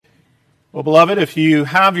Well, beloved, if you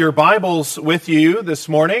have your Bibles with you this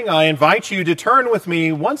morning, I invite you to turn with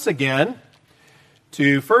me once again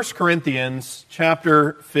to 1 Corinthians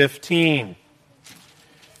chapter 15.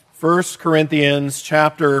 1 Corinthians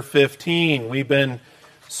chapter 15. We've been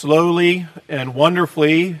slowly and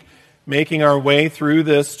wonderfully making our way through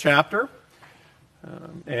this chapter.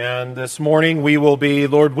 And this morning we will be,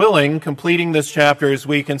 Lord willing, completing this chapter as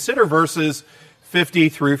we consider verses 50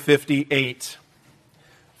 through 58.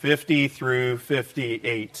 50 through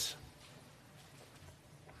 58.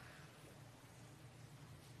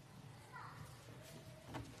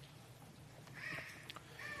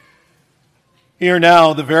 Hear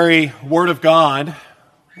now the very word of God,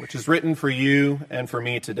 which is written for you and for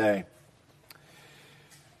me today.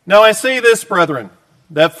 Now I say this, brethren,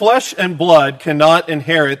 that flesh and blood cannot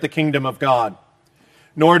inherit the kingdom of God,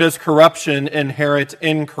 nor does corruption inherit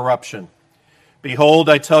incorruption. Behold,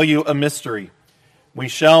 I tell you a mystery. We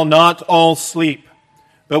shall not all sleep,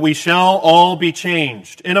 but we shall all be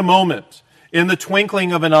changed in a moment, in the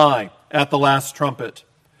twinkling of an eye, at the last trumpet.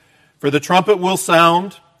 For the trumpet will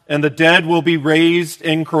sound, and the dead will be raised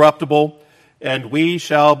incorruptible, and we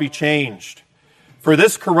shall be changed. For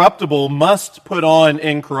this corruptible must put on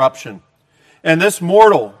incorruption, and this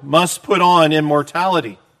mortal must put on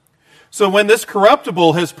immortality. So when this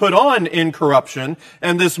corruptible has put on incorruption,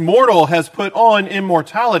 and this mortal has put on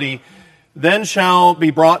immortality, then shall be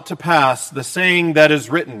brought to pass the saying that is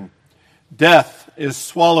written, Death is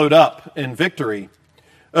swallowed up in victory.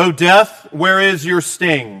 O death, where is your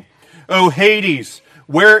sting? O Hades,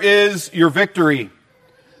 where is your victory?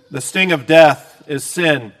 The sting of death is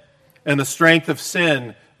sin, and the strength of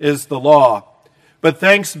sin is the law. But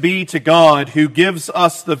thanks be to God who gives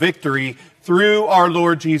us the victory through our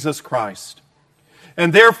Lord Jesus Christ.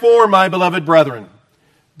 And therefore, my beloved brethren,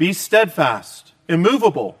 be steadfast,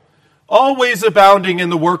 immovable, always abounding in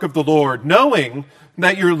the work of the Lord, knowing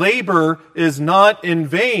that your labor is not in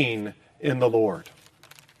vain in the Lord.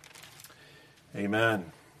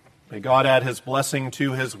 Amen. May God add his blessing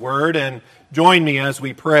to his word, and join me as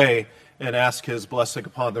we pray and ask his blessing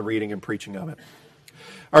upon the reading and preaching of it.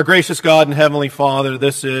 Our gracious God and Heavenly Father,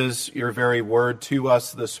 this is your very word to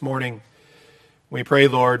us this morning. We pray,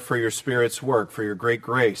 Lord, for your Spirit's work, for your great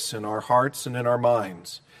grace in our hearts and in our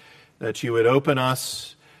minds, that you would open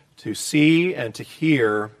us to see and to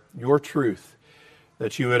hear your truth,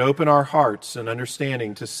 that you would open our hearts and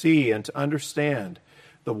understanding to see and to understand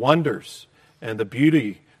the wonders and the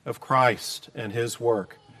beauty of Christ and his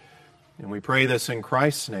work. And we pray this in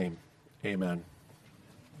Christ's name. Amen.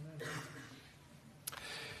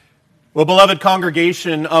 Well, beloved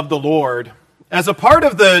congregation of the Lord, as a part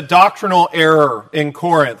of the doctrinal error in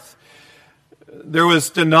Corinth, there was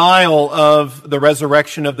denial of the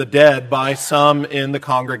resurrection of the dead by some in the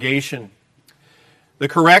congregation. The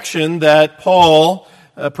correction that Paul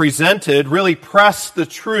presented really pressed the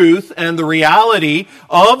truth and the reality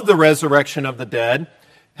of the resurrection of the dead,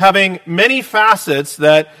 having many facets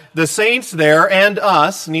that the saints there and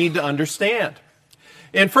us need to understand.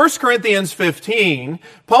 In 1 Corinthians 15,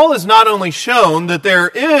 Paul has not only shown that there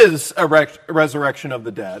is a resurrection of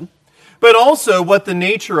the dead, but also what the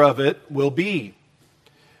nature of it will be.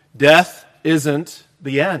 Death isn't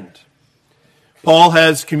the end. Paul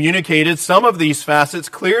has communicated some of these facets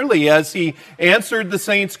clearly as he answered the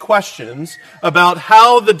saints' questions about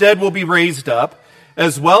how the dead will be raised up,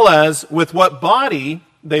 as well as with what body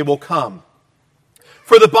they will come.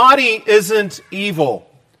 For the body isn't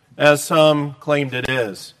evil, as some claimed it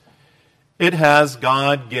is. It has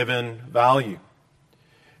God-given value.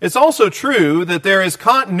 It's also true that there is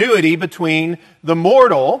continuity between the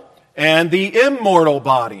mortal and the immortal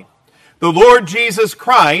body. The Lord Jesus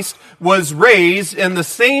Christ was raised in the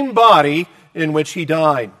same body in which he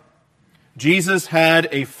died. Jesus had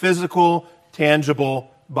a physical, tangible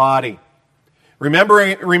body.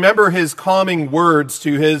 Remember his calming words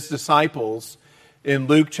to his disciples in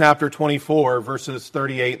Luke chapter 24, verses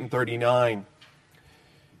 38 and 39.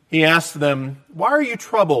 He asked them, "Why are you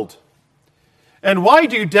troubled? And why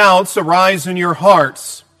do doubts arise in your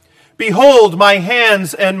hearts? Behold my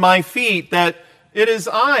hands and my feet, that it is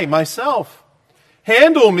I, myself.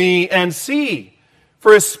 Handle me and see,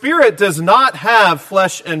 for a spirit does not have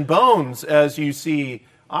flesh and bones, as you see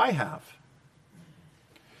I have."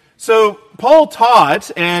 So Paul taught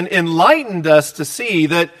and enlightened us to see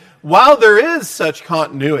that while there is such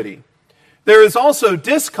continuity, there is also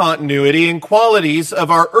discontinuity in qualities of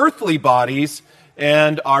our earthly bodies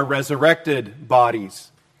and our resurrected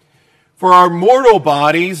bodies. For our mortal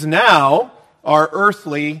bodies now are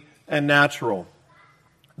earthly and natural.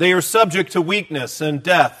 They are subject to weakness and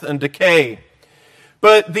death and decay.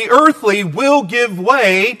 but the earthly will give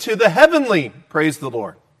way to the heavenly. Praise the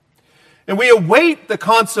Lord. And we await the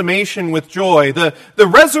consummation with joy, the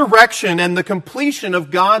resurrection and the completion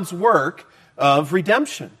of God's work of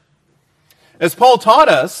redemption. As Paul taught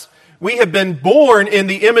us, we have been born in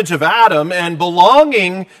the image of Adam, and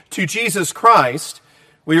belonging to Jesus Christ,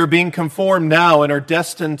 we are being conformed now and are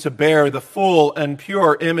destined to bear the full and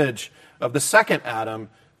pure image of the second Adam,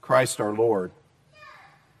 Christ our Lord.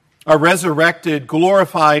 Our resurrected,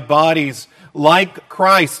 glorified bodies, like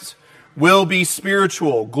Christ's, will be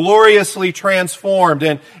spiritual, gloriously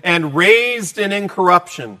transformed, and raised in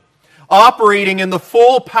incorruption, operating in the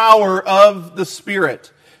full power of the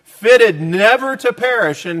Spirit, fitted never to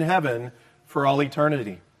perish in heaven for all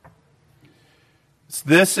eternity.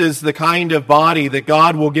 This is the kind of body that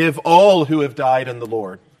God will give all who have died in the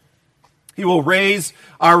Lord. He will raise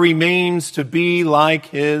our remains to be like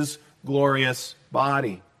His glorious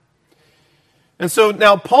body. And so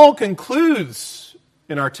now Paul concludes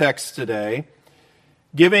in our text today,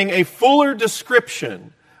 giving a fuller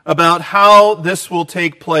description about how this will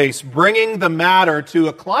take place, bringing the matter to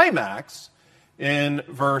a climax in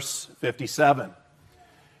verse 57.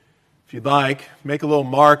 If you'd like, make a little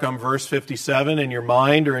mark on verse 57 in your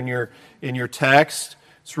mind or in your text.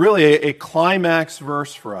 It's really a climax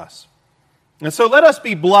verse for us. And so let us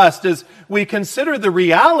be blessed as we consider the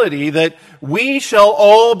reality that we shall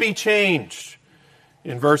all be changed.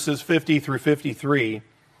 In verses 50 through 53,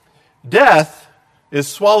 death is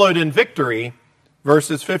swallowed in victory,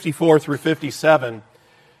 verses 54 through 57,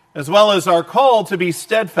 as well as our call to be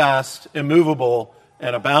steadfast, immovable,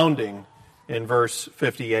 and abounding in verse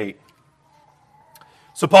 58.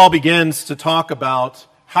 So Paul begins to talk about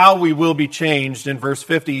how we will be changed in verse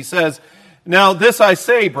 50. He says, "Now this I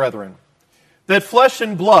say, brethren, that flesh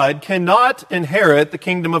and blood cannot inherit the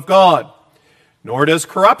kingdom of God, nor does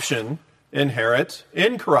corruption inherit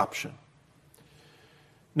incorruption."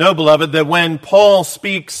 Know, beloved, that when Paul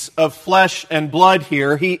speaks of flesh and blood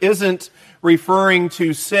here, he isn't referring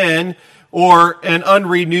to sin or an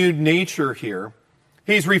unrenewed nature here.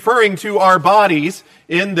 He's referring to our bodies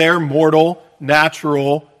in their mortal,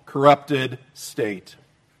 natural, corrupted state.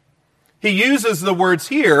 He uses the words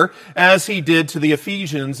here as he did to the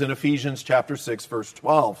Ephesians in Ephesians chapter 6, verse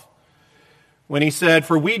 12, when he said,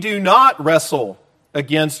 "For we do not wrestle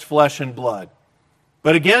against flesh and blood,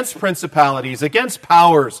 but against principalities, against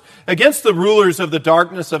powers, against the rulers of the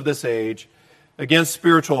darkness of this age, against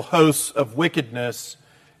spiritual hosts of wickedness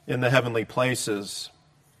in the heavenly places."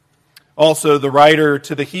 Also, the writer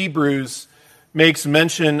to the Hebrews makes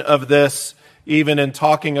mention of this even in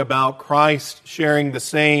talking about Christ sharing the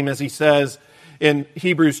same, as he says in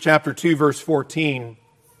Hebrews chapter 2, verse 14.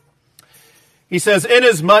 He says,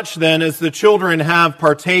 "Inasmuch then as the children have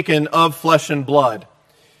partaken of flesh and blood,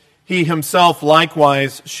 he himself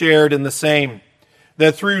likewise shared in the same,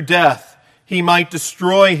 that through death he might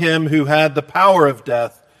destroy him who had the power of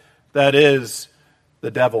death, that is,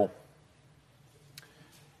 the devil."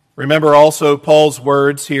 Remember also Paul's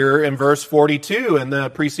words here in verse 42 in the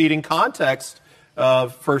preceding context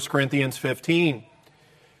of 1 Corinthians 15,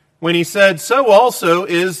 when he said, "So also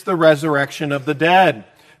is the resurrection of the dead.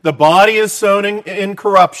 The body is sown in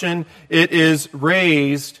corruption, it is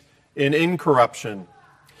raised in incorruption."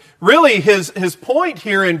 Really, his point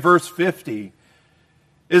here in verse 50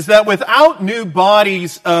 is that without new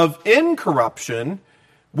bodies of incorruption,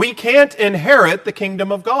 we can't inherit the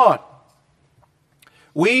kingdom of God.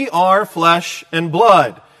 We are flesh and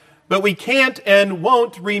blood, but we can't and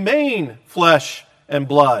won't remain flesh and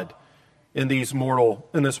blood in this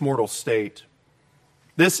mortal state.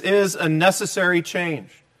 This is a necessary change.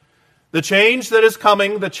 The change that is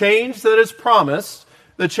coming, the change that is promised,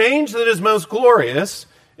 the change that is most glorious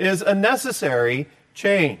is a necessary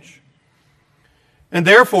change. And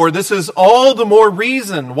therefore, this is all the more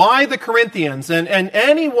reason why the Corinthians, and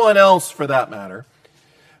anyone else for that matter,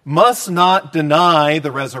 must not deny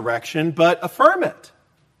the resurrection, but affirm it.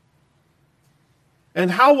 And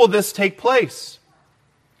how will this take place?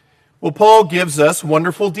 Well, Paul gives us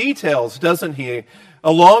wonderful details, doesn't he?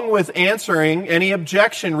 Along with answering any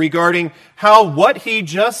objection regarding how what he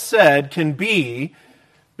just said can be,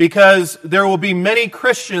 because there will be many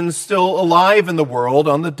Christians still alive in the world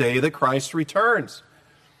on the day that Christ returns.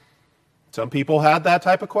 Some people had that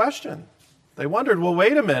type of question. They wondered, well,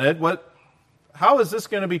 wait a minute, how is this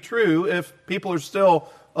going to be true if people are still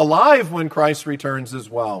alive when Christ returns as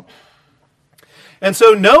well? And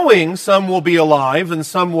so knowing some will be alive and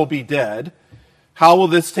some will be dead, how will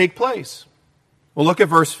this take place? Well, look at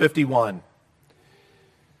verse 51.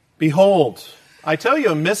 "Behold, I tell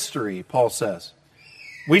you a mystery," Paul says.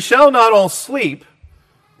 "We shall not all sleep,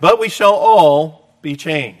 but we shall all be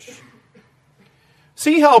changed.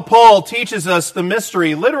 See how Paul teaches us the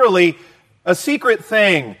mystery, literally a secret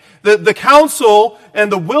thing, the counsel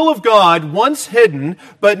and the will of God once hidden,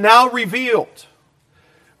 but now revealed.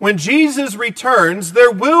 When Jesus returns, there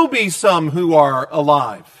will be some who are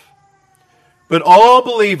alive. But all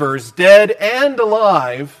believers, dead and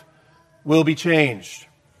alive, will be changed.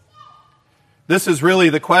 This is really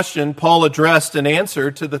the question Paul addressed and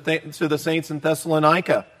answered to the saints in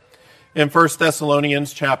Thessalonica in 1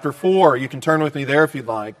 Thessalonians chapter 4. You can turn with me there if you'd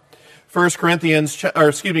like. 1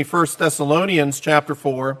 Thessalonians chapter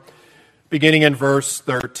 4, beginning in verse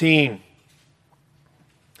 13.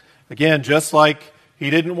 Again, just like he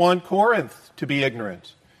didn't want Corinth to be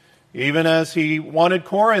ignorant, even as he wanted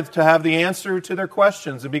Corinth to have the answer to their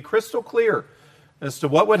questions and be crystal clear as to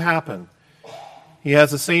what would happen, he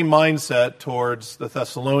has the same mindset towards the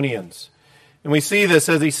Thessalonians. And we see this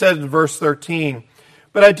as he said in verse 13,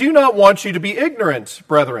 "But I do not want you to be ignorant,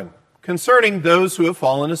 brethren, concerning those who have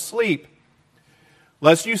fallen asleep,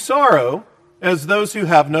 lest you sorrow as those who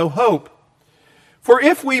have no hope. For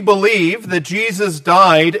if we believe that Jesus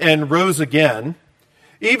died and rose again,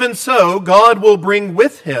 even so God will bring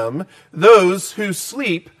with him those who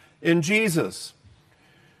sleep in Jesus.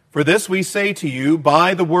 For this we say to you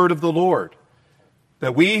by the word of the Lord,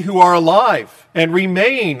 that we who are alive and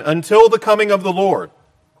remain until the coming of the Lord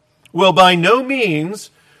will by no means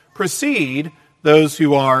precede those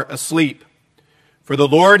who are asleep. For the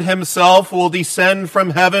Lord himself will descend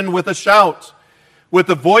from heaven with a shout, with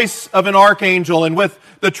the voice of an archangel, and with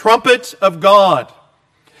the trumpet of God.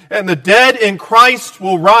 And the dead in Christ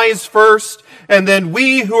will rise first, and then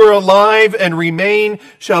we who are alive and remain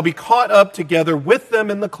shall be caught up together with them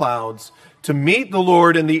in the clouds to meet the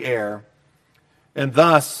Lord in the air. And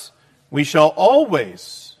thus we shall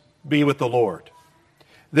always be with the Lord.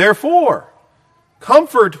 Therefore,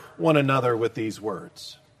 comfort one another with these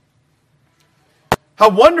words." How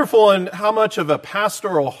wonderful and how much of a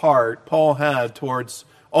pastoral heart Paul had towards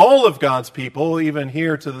all of God's people, even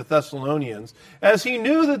here to the Thessalonians, as he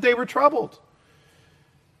knew that they were troubled.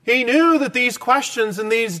 He knew that these questions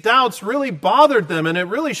and these doubts really bothered them, and it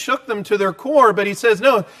really shook them to their core. But he says,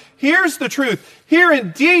 no, here's the truth. Here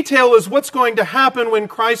in detail is what's going to happen when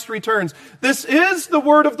Christ returns. This is the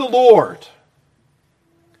word of the Lord.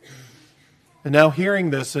 And now hearing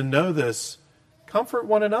this and know this, comfort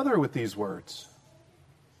one another with these words.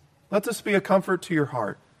 Let this be a comfort to your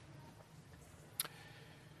heart.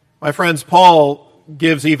 My friends, Paul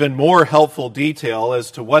gives even more helpful detail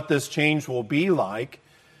as to what this change will be like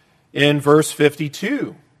in verse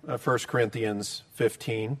 52 of 1 Corinthians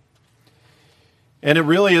 15. And it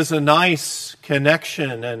really is a nice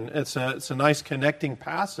connection, and it's a nice connecting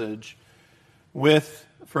passage with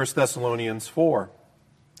 1 Thessalonians 4.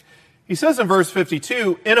 He says in verse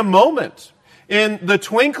 52, "In a moment, in the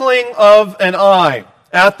twinkling of an eye,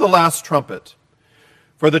 at the last trumpet,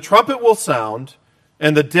 for the trumpet will sound,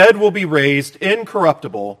 and the dead will be raised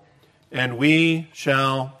incorruptible, and we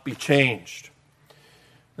shall be changed."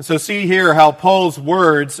 And so see here how Paul's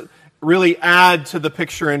words really add to the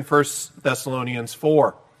picture in 1 Thessalonians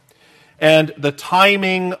 4. And the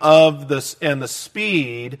timing of this and the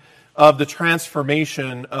speed of the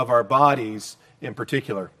transformation of our bodies in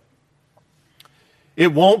particular.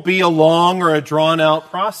 It won't be a long or a drawn-out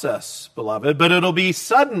process, beloved, but it'll be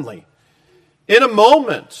suddenly, in a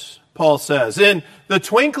moment, Paul says, in the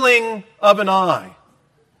twinkling of an eye.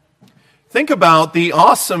 Think about the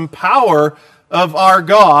awesome power of our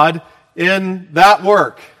God in that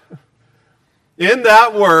work. In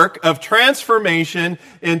that work of transformation,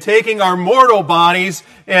 in taking our mortal bodies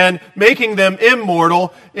and making them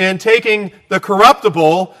immortal, in taking the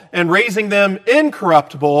corruptible and raising them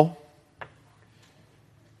incorruptible.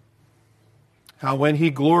 How when he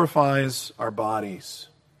glorifies our bodies.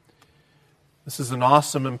 This is an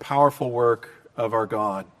awesome and powerful work of our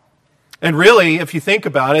God. And really, if you think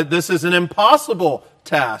about it, this is an impossible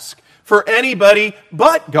task for anybody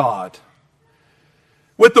but God.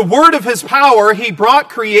 With the word of his power, he brought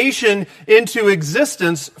creation into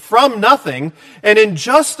existence from nothing, and in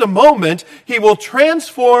just a moment, he will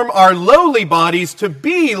transform our lowly bodies to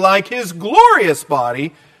be like his glorious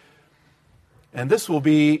body. And this will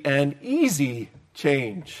be an easy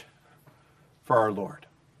change for our Lord.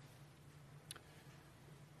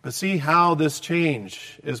 But see how this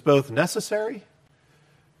change is both necessary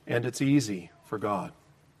and it's easy for God.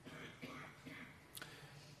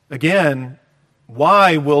 Again,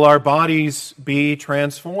 why will our bodies be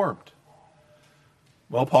transformed?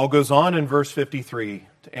 Well, Paul goes on in verse 53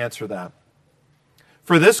 to answer that.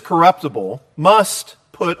 "For this corruptible must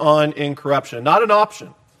put on incorruption," not an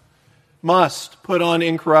option, must put on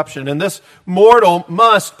incorruption, and this mortal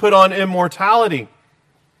must put on immortality.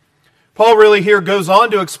 Paul really here goes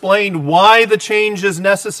on to explain why the change is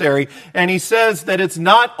necessary, and he says that it's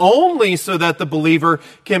not only so that the believer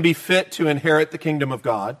can be fit to inherit the kingdom of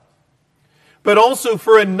God, but also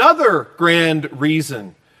for another grand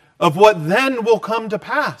reason of what then will come to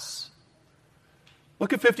pass.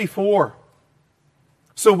 Look at 54.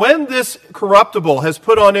 So when this corruptible has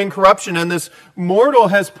put on incorruption and this mortal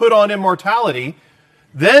has put on immortality,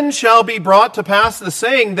 then shall be brought to pass the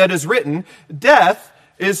saying that is written, death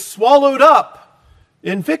is swallowed up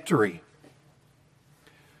in victory.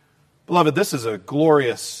 Beloved, this is a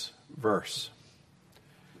glorious verse.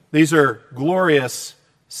 These are glorious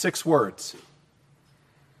 6 words.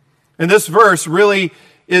 And this verse really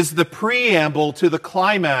is the preamble to the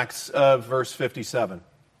climax of verse 57.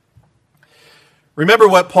 Remember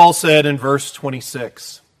what Paul said in verse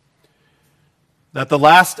 26, that the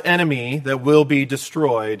last enemy that will be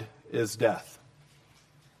destroyed is death.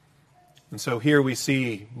 And so here we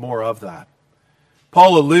see more of that.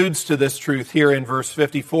 Paul alludes to this truth here in verse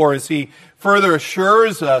 54 as he further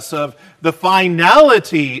assures us of the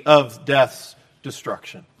finality of death's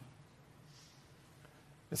destruction.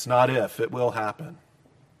 It's not if, it will happen.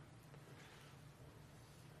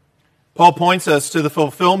 Paul points us to the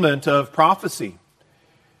fulfillment of prophecy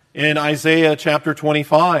in Isaiah chapter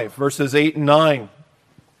 25, verses 8 and 9.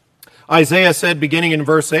 Isaiah said, beginning in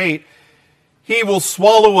verse 8, "He will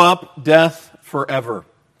swallow up death forever,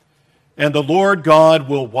 and the Lord God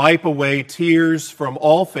will wipe away tears from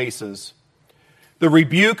all faces. The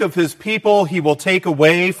rebuke of his people he will take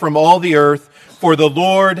away from all the earth, for the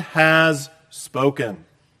Lord has spoken.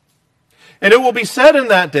 And it will be said in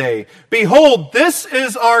that day, behold, this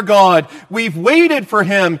is our God. We've waited for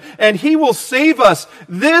him, and he will save us.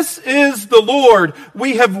 This is the Lord.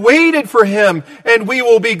 We have waited for him, and we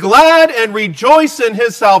will be glad and rejoice in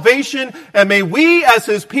his salvation. And may we, as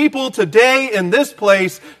his people today in this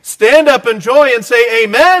place, stand up in joy and say,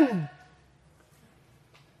 Amen.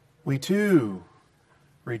 We too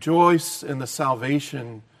rejoice in the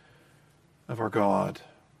salvation of our God.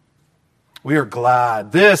 We are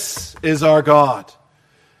glad. This is our God.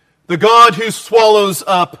 The God who swallows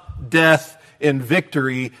up death in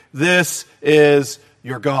victory. This is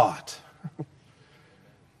your God.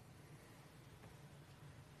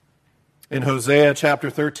 In Hosea chapter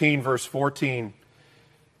 13, verse 14,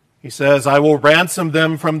 he says, I will ransom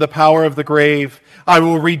them from the power of the grave. I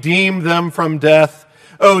will redeem them from death.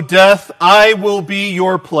 O death, I will be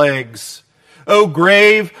your plagues. O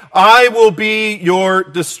grave, I will be your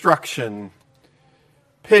destruction.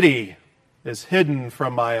 Pity is hidden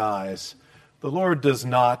from my eyes. The Lord does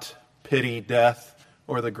not pity death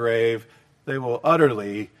or the grave. They will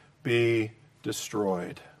utterly be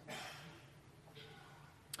destroyed.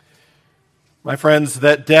 My friends,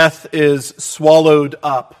 that death is swallowed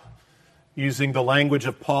up, using the language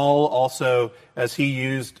of Paul also as he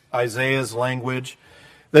used Isaiah's language.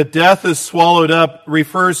 That death is swallowed up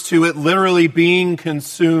refers to it literally being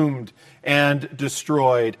consumed and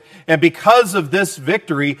destroyed. And because of this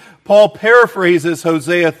victory, Paul paraphrases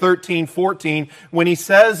Hosea 13:14 when he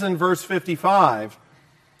says in verse 55,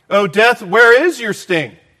 O death, where is your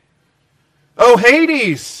sting? O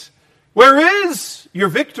Hades, where is your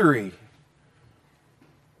victory?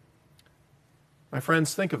 My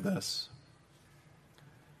friends, think of this.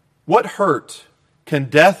 What hurt can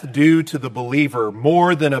death do to the believer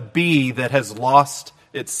more than a bee that has lost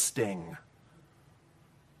its sting?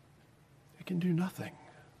 It can do nothing.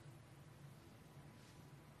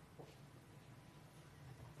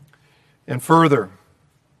 And further,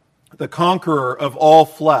 the conqueror of all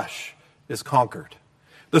flesh is conquered.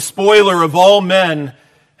 The spoiler of all men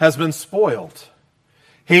has been spoiled.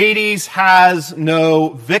 Hades has no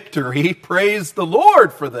victory. Praise the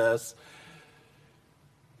Lord for this.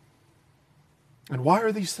 And why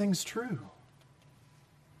are these things true?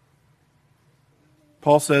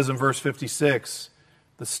 Paul says in verse 56,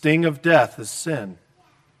 the sting of death is sin,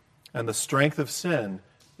 and the strength of sin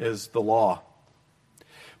is the law.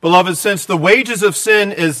 Beloved, since the wages of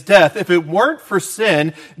sin is death, if it weren't for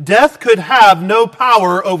sin, death could have no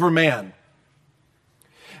power over man.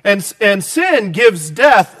 And sin gives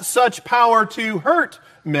death such power to hurt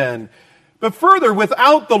men. But further,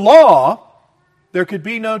 without the law, there could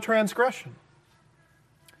be no transgression.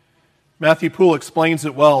 Matthew Poole explains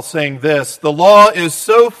it well, saying this, the law is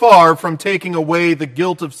so far from taking away the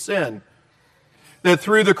guilt of sin that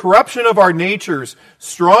through the corruption of our natures,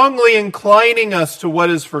 strongly inclining us to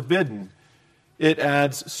what is forbidden, it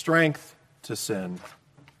adds strength to sin.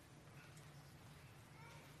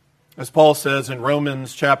 As Paul says in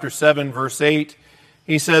Romans chapter 7, verse 8,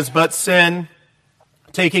 He says, "But sin,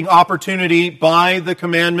 taking opportunity by the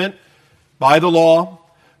commandment, by the law,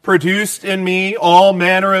 produced in me all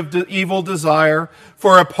manner of evil desire,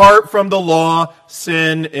 for apart from the law,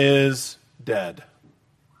 sin is dead."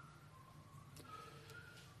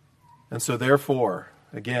 And so therefore,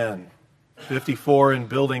 again, 54 and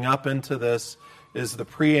building up into this is the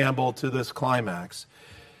preamble to this climax.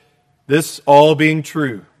 This all being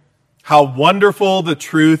true, how wonderful the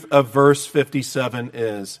truth of verse 57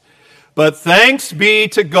 is. But thanks be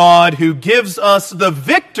to God who gives us the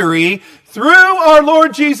victory through our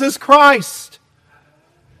Lord Jesus Christ.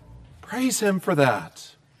 Praise Him for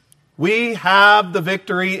that. We have the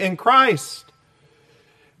victory in Christ.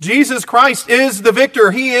 Jesus Christ is the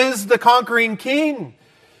victor. He is the conquering King.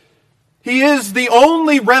 He is the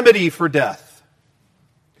only remedy for death.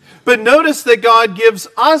 But notice that God gives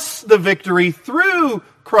us the victory through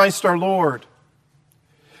Christ our Lord.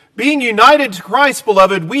 Being united to Christ,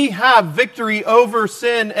 beloved, we have victory over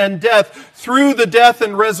sin and death through the death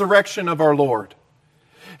and resurrection of our Lord.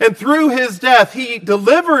 And through His death, He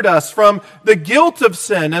delivered us from the guilt of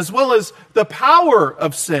sin as well as the power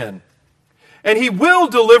of sin. And He will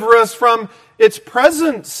deliver us from its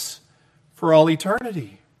presence for all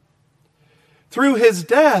eternity. Through His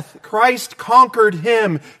death, Christ conquered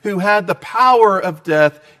him who had the power of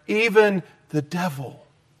death, even the devil.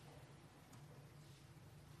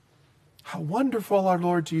 How wonderful our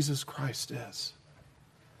Lord Jesus Christ is.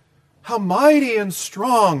 How mighty and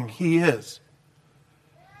strong He is.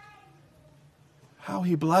 How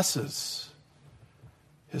He blesses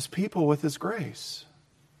His people with His grace.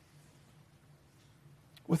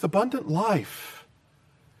 With abundant life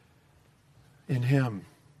in Him.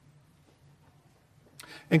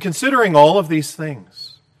 And considering all of these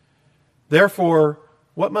things, therefore,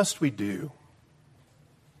 what must we do?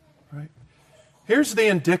 Right? Here's the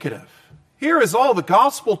indicative. Here is all the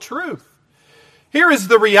gospel truth. Here is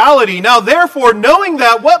the reality. Now, therefore, knowing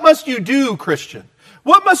that, what must you do, Christian?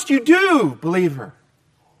 What must you do, believer?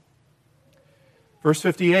 Verse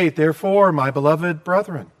 58, "Therefore, my beloved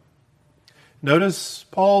brethren." Notice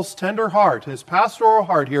Paul's tender heart, his pastoral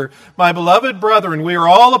heart here. "My beloved brethren, we are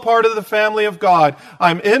all a part of the family of God.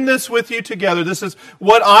 I'm in this with you together. This is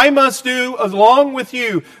what I must do along with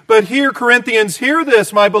you. But here, Corinthians, hear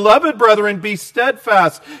this. My beloved brethren, be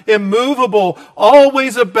steadfast, immovable,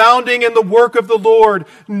 always abounding in the work of the Lord,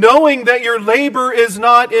 knowing that your labor is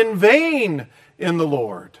not in vain in the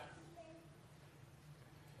Lord."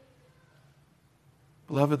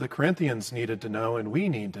 Beloved, the Corinthians needed to know, and we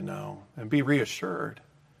need to know, and be reassured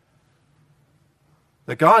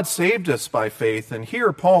that God saved us by faith, and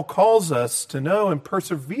here Paul calls us to know and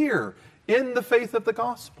persevere in the faith of the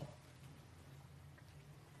gospel.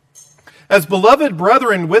 As beloved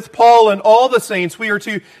brethren with Paul and all the saints, we are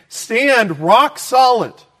to stand rock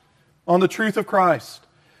solid on the truth of Christ,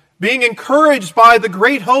 being encouraged by the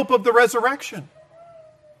great hope of the resurrection.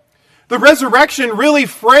 The resurrection really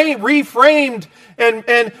reframed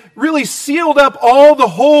and really sealed up all the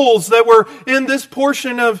holes that were in this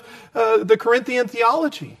portion of the Corinthian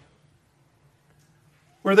theology,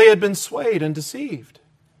 where they had been swayed and deceived.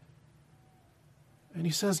 And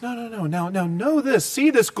he says, no. Now know this. See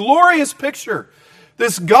this glorious picture,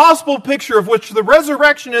 this gospel picture of which the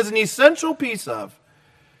resurrection is an essential piece of.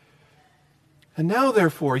 And now,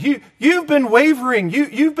 therefore, you've been wavering.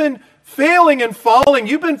 You've been failing and falling.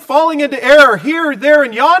 You've been falling into error here, there,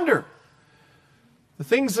 and yonder. The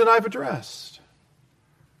things that I've addressed.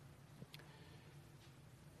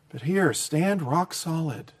 But here, stand rock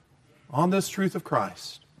solid on this truth of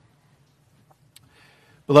Christ.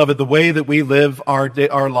 Beloved, the way that we live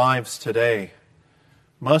our lives today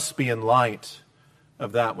must be in light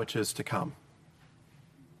of that which is to come.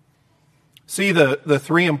 See the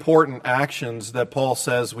three important actions that Paul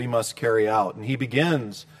says we must carry out. And he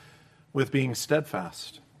begins with being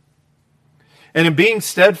steadfast. And in being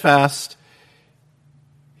steadfast,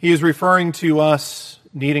 he is referring to us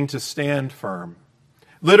needing to stand firm.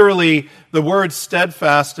 Literally, the word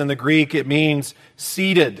steadfast in the Greek, it means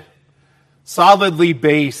seated, solidly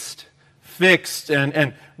based, fixed,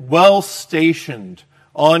 and well-stationed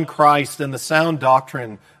on Christ and the sound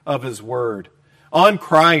doctrine of His Word. On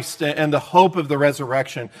Christ and the hope of the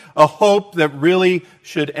resurrection, a hope that really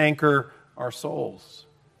should anchor our souls.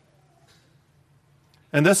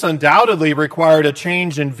 And this undoubtedly required a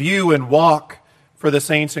change in view and walk for the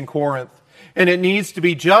saints in Corinth. And it needs to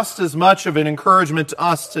be just as much of an encouragement to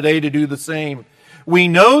us today to do the same. We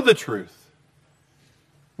know the truth.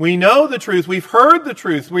 We know the truth. We've heard the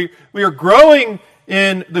truth. We are growing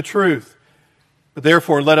in the truth. But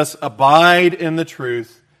therefore, let us abide in the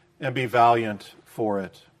truth and be valiant for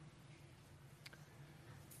it.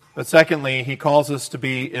 But secondly, he calls us to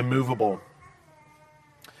be immovable.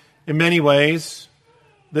 In many ways,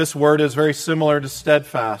 this word is very similar to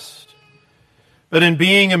steadfast. But in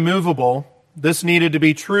being immovable, this needed to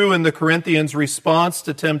be true in the Corinthians' response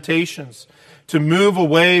to temptations, to move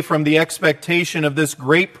away from the expectation of this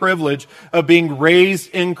great privilege of being raised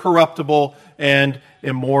incorruptible and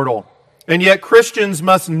immortal. And yet Christians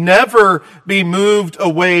must never be moved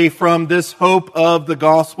away from this hope of the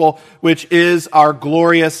gospel, which is our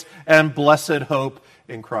glorious and blessed hope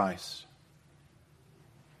in Christ.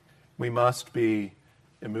 We must be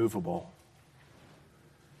immovable.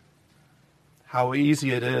 How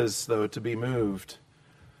easy it is, though, to be moved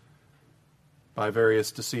by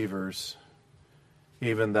various deceivers,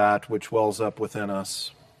 even that which wells up within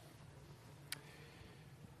us.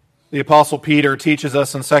 The Apostle Peter teaches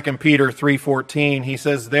us in 2 Peter 3:14. He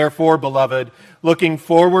says, "Therefore, beloved, looking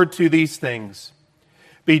forward to these things,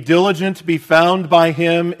 be diligent to be found by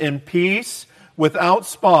him in peace, without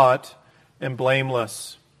spot, and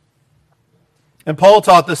blameless." And Paul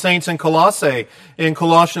taught the saints in Colossae, in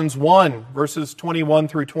Colossians 1, verses 21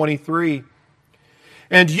 through 23.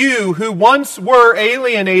 "And you, who once were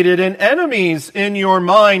alienated and enemies in your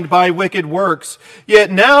mind by wicked works,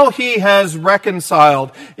 yet now he has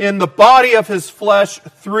reconciled in the body of his flesh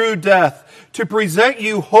through death, to present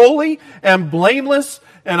you holy and blameless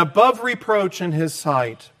and above reproach in his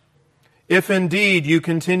sight. If indeed you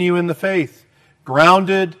continue in the faith,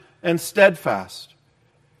 grounded and steadfast,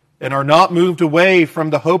 and are not moved away from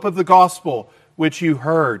the hope of the gospel which you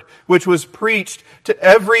heard, which was preached to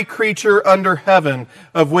every creature under heaven,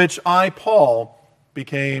 of which I, Paul,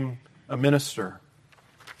 became a minister."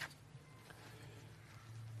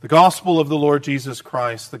 The gospel of the Lord Jesus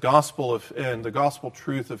Christ, the gospel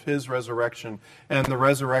truth of his resurrection and the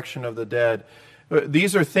resurrection of the dead,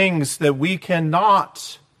 these are things that we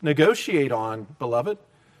cannot negotiate on, beloved.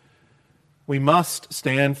 We must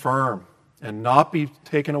stand firm and not be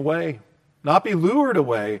taken away, not be lured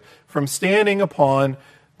away from standing upon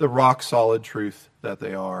the rock-solid truth that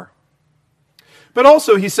they are. But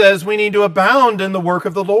also, he says, we need to abound in the work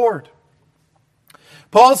of the Lord.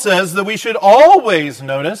 Paul says that we should always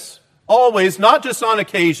notice, always, not just on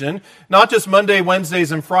occasion, not just Monday,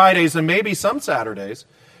 Wednesdays, and Fridays, and maybe some Saturdays.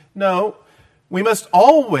 No, we must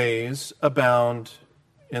always abound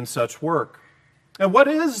in such work. And what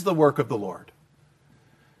is the work of the Lord?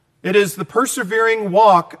 It is the persevering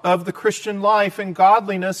walk of the Christian life in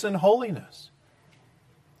godliness and holiness.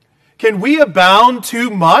 Can we abound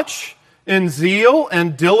too much in zeal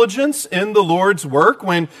and diligence in the Lord's work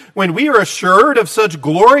when we are assured of such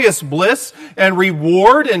glorious bliss and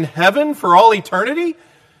reward in heaven for all eternity?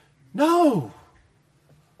 No.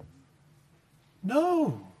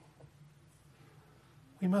 No.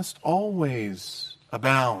 We must always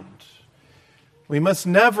abound. We must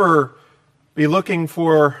never be looking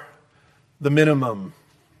for the minimum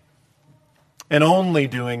and only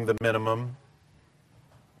doing the minimum.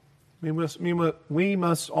 We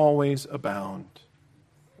must always abound.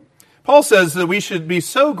 Paul says that we should be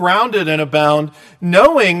so grounded and abound,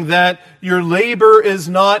 knowing that your labor is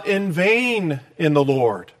not in vain in the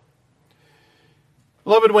Lord.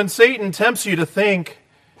 Beloved, when Satan tempts you to think,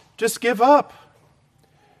 just give up.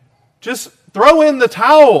 Just throw in the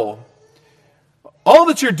towel. All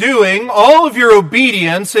that you're doing, all of your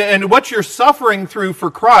obedience and what you're suffering through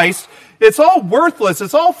for Christ, it's all worthless.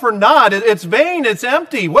 It's all for naught. It's vain. It's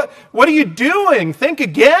empty. What are you doing? Think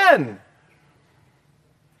again.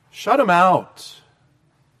 Shut him out.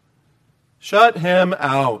 Shut him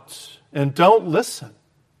out. And don't listen.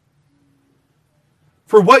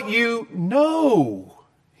 For what you know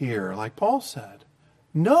here, like Paul said,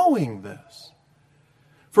 knowing this.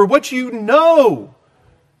 For what you know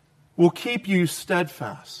will keep you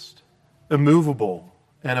steadfast, immovable,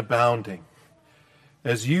 and abounding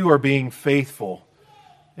as you are being faithful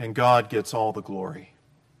and God gets all the glory.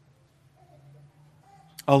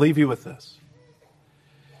 I'll leave you with this.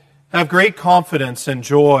 Have great confidence and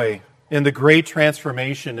joy in the great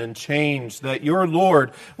transformation and change that your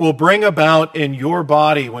Lord will bring about in your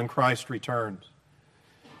body when Christ returns.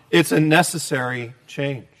 It's a necessary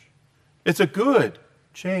change. It's a good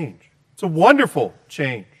change. It's a wonderful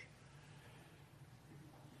change.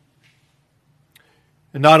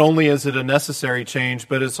 And not only is it a necessary change,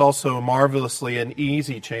 but it's also marvelously an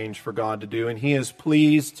easy change for God to do. And he is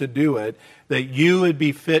pleased to do it, that you would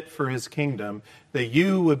be fit for his kingdom, that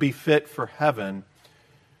you would be fit for heaven,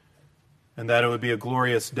 and that it would be a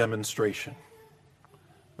glorious demonstration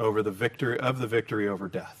over the victory over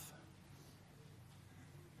death.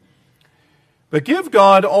 But give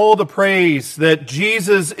God all the praise that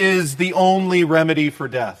Jesus is the only remedy for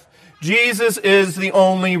death. Jesus is the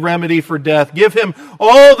only remedy for death. Give him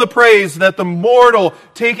all the praise that the mortal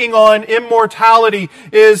taking on immortality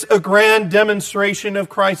is a grand demonstration of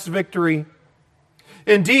Christ's victory.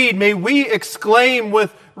 Indeed, may we exclaim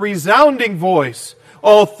with resounding voice,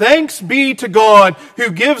 all thanks be to God who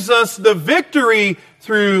gives us the victory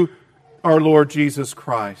through our Lord Jesus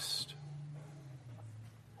Christ.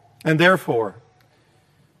 And therefore,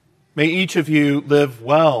 may each of you live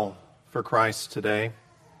well for Christ today.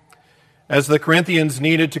 As the Corinthians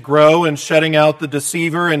needed to grow in shutting out the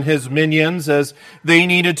deceiver and his minions, as they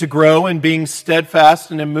needed to grow in being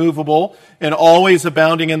steadfast and immovable and always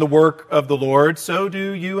abounding in the work of the Lord, so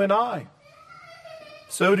do you and I.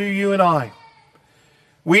 So do you and I.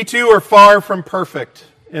 We too are far from perfect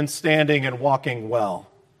in standing and walking well.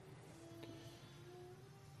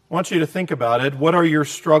 I want you to think about it. What are your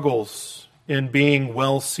struggles in being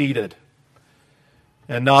well seated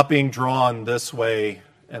and not being drawn this way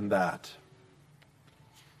and that?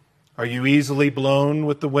 Are you easily blown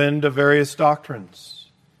with the wind of various doctrines?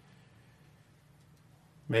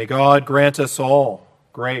 May God grant us all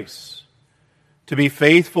grace to be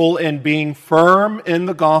faithful in being firm in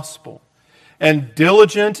the gospel and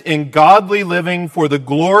diligent in godly living for the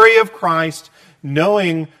glory of Christ,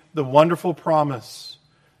 knowing the wonderful promise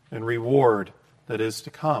and reward that is to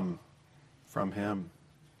come from him.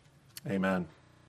 Amen.